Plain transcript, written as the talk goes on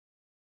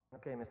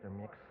Okay, Mr.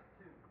 Mix.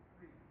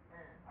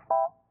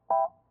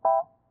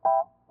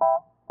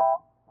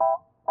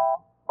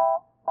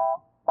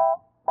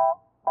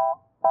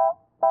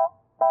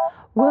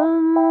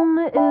 One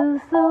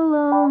is the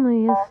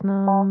loneliest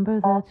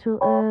number that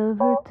you'll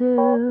ever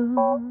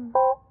do.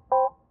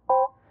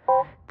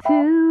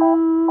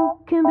 Two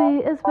can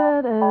be as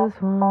bad as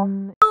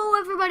one. Hello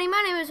everybody,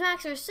 my name is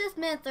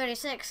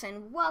Xmx1024M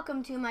and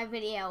welcome to my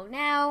video.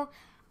 Now,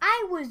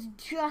 I was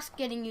just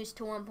getting used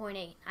to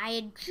 1.8. I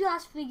had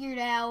just figured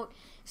out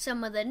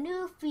some of the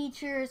new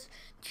features,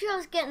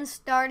 just getting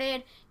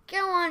started.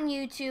 Go on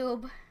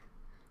YouTube,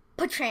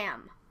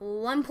 Patram,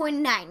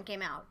 1.9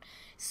 came out.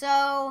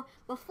 So,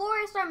 before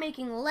I start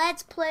making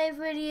Let's Play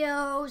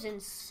videos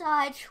and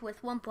such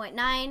with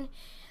 1.9,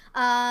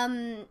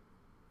 I'm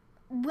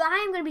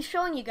going to be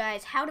showing you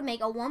guys how to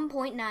make a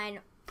 1.9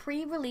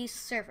 pre-release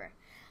server.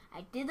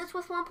 I did this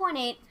with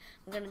 1.8.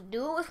 I'm going to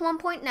do it with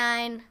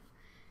 1.9.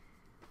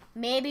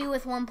 Maybe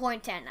with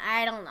 1.10.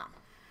 I don't know.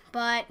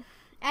 But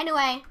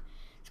anyway,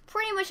 it's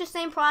pretty much the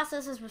same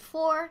process as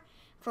before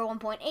for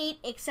 1.8,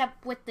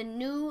 except with the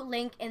new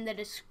link in the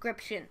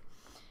description.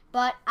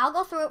 But I'll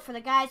go through it for the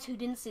guys who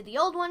didn't see the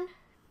old one,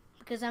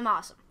 because I'm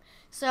awesome.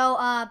 So,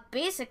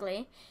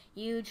 basically,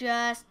 you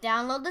just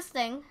download this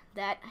thing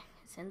that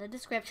is in the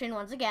description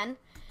once again,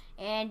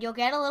 and you'll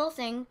get a little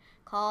thing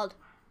called,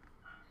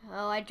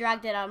 oh, I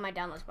dragged it out of my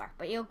downloads bar,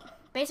 but you'll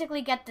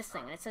basically get this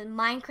thing, and it says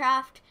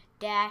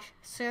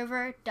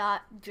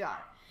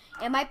Minecraft-server.jar.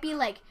 It might be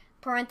like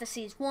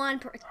parentheses 1,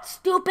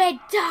 stupid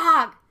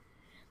dog!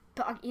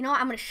 But, you know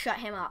what, I'm going to shut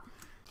him up.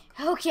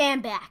 Okay,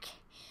 I'm back,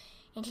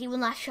 and he will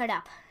not shut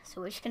up.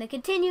 So we're just going to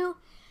continue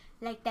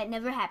like that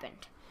never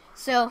happened.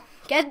 So,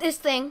 get this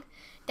thing,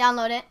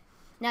 download it.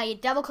 Now you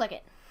double click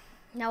it.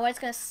 Now what it's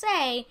going to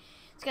say,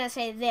 it's going to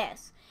say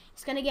this.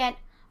 It's going to get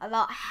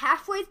about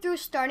halfway through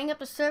starting up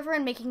the server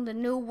and making the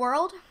new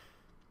world.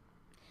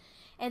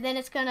 And then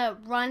it's going to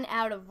run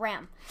out of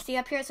RAM. See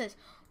up here it says,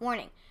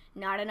 warning,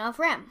 not enough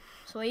RAM.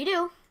 So what you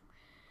do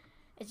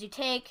is you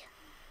take,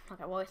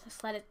 okay, well,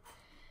 let's let it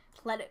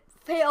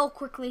fail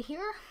quickly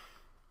here.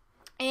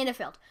 And it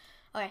failed.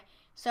 Okay,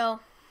 so,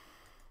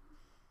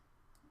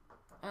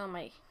 oh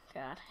my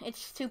god, it's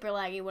super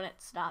laggy when it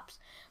stops.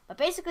 But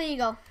basically you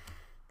go,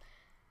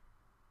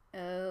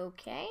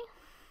 okay,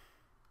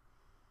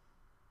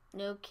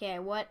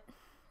 what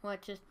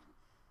just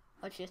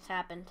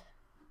happened?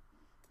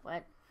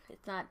 What?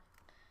 It's not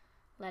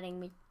letting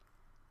me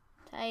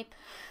type.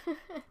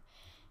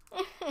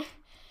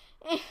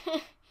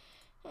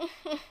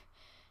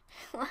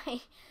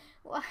 Why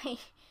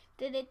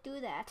did it do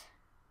that?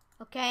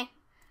 Okay.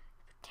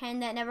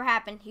 Pretend that never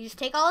happened. You just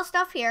take all the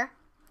stuff here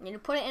and you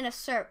put it in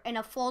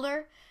a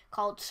folder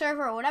called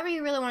server or whatever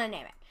you really want to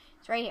name it.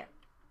 It's right here.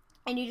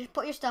 And you just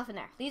put your stuff in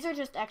there. These are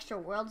just extra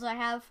worlds I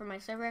have for my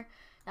server.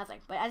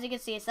 Nothing. But as you can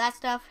see, it's that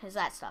stuff, is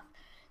that stuff.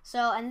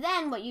 So, and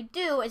then what you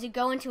do is you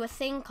go into a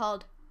thing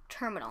called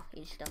terminal.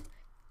 You just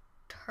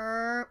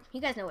you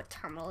guys know what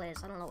terminal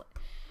is. I don't know what.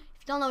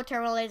 If you don't know what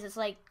terminal is, it's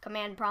like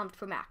command prompt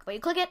for Mac. But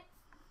you click it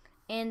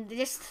and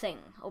this thing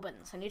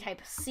opens and you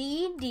type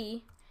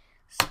CD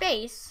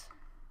space.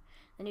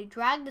 Then you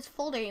drag this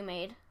folder you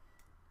made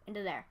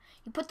into there.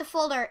 You put the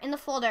folder, in the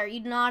folder, you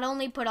not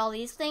only put all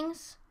these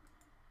things,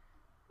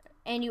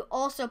 and you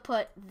also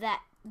put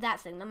that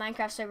thing, the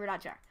Minecraft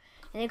server.jar.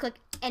 And then click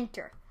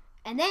enter.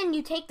 And then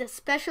you take the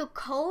special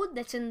code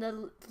that's in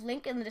the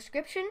link in the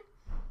description,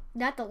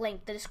 not the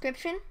link, the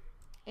description,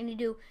 and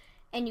you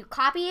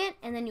copy it,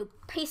 and then you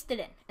paste it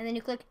in, and then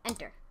you click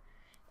enter.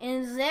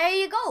 And there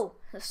you go.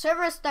 The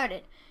server has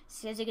started.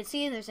 So as you can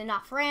see, there's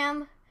enough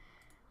RAM.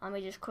 Let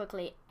me just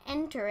quickly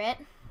enter it.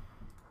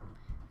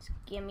 Just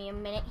give me a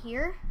minute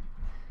here.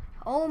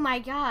 Oh my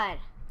god.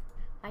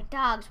 My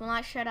dogs will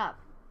not shut up.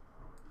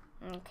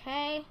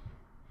 Okay.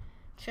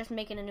 It's just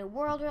making a new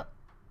world.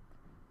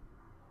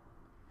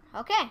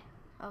 Okay.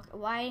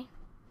 Why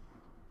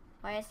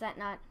is that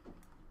not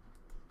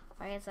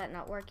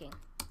working?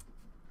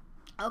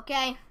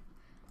 Okay.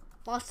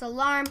 False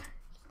alarm.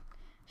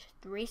 Just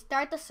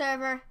restart the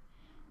server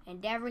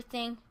and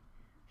everything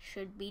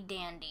should be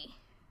dandy.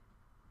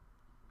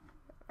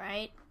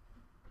 Right?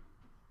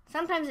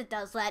 Sometimes it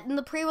does that. In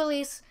the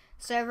pre-release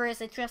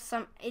servers, it's just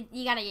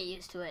you gotta get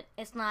used to it.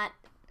 It's not,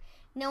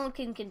 no one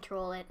can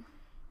control it.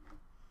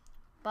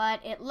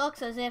 But it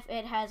looks as if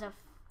it has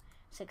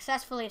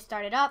successfully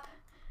started up.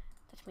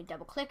 Let me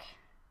double click.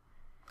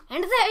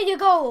 And there you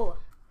go!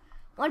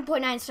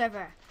 1.9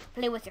 server.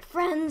 Play with your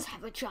friends,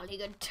 have a jolly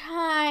good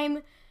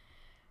time.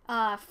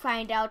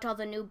 Find out all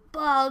the new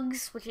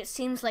bugs, which it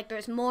seems like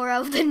there's more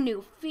of the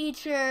new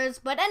features.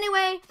 But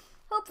anyway,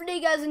 hopefully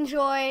you guys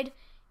enjoyed.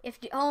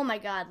 Oh my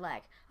god,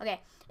 lag.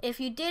 Okay, if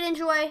you did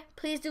enjoy,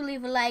 please do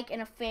leave a like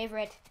and a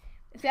favorite.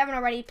 If you haven't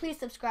already, please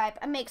subscribe.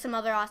 I make some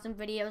other awesome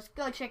videos.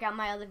 Go check out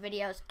my other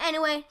videos.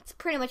 Anyway, that's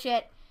pretty much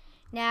it.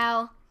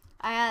 Now,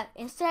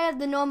 instead of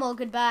the normal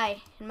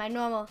goodbye in my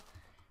normal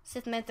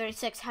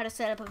Xmx1024M how to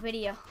set up a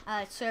video,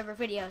 server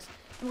videos,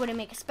 I'm going to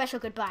make a special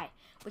goodbye,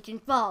 which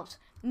involves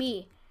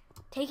me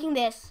taking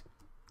this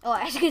Oh,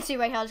 as you can see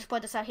right here, I'll just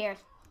put this out here.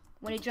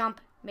 When you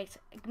jump, it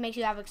makes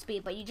you have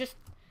speed, but you just...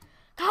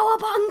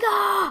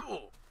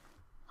 Cowabunga!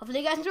 Hopefully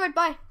you guys enjoyed.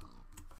 Bye.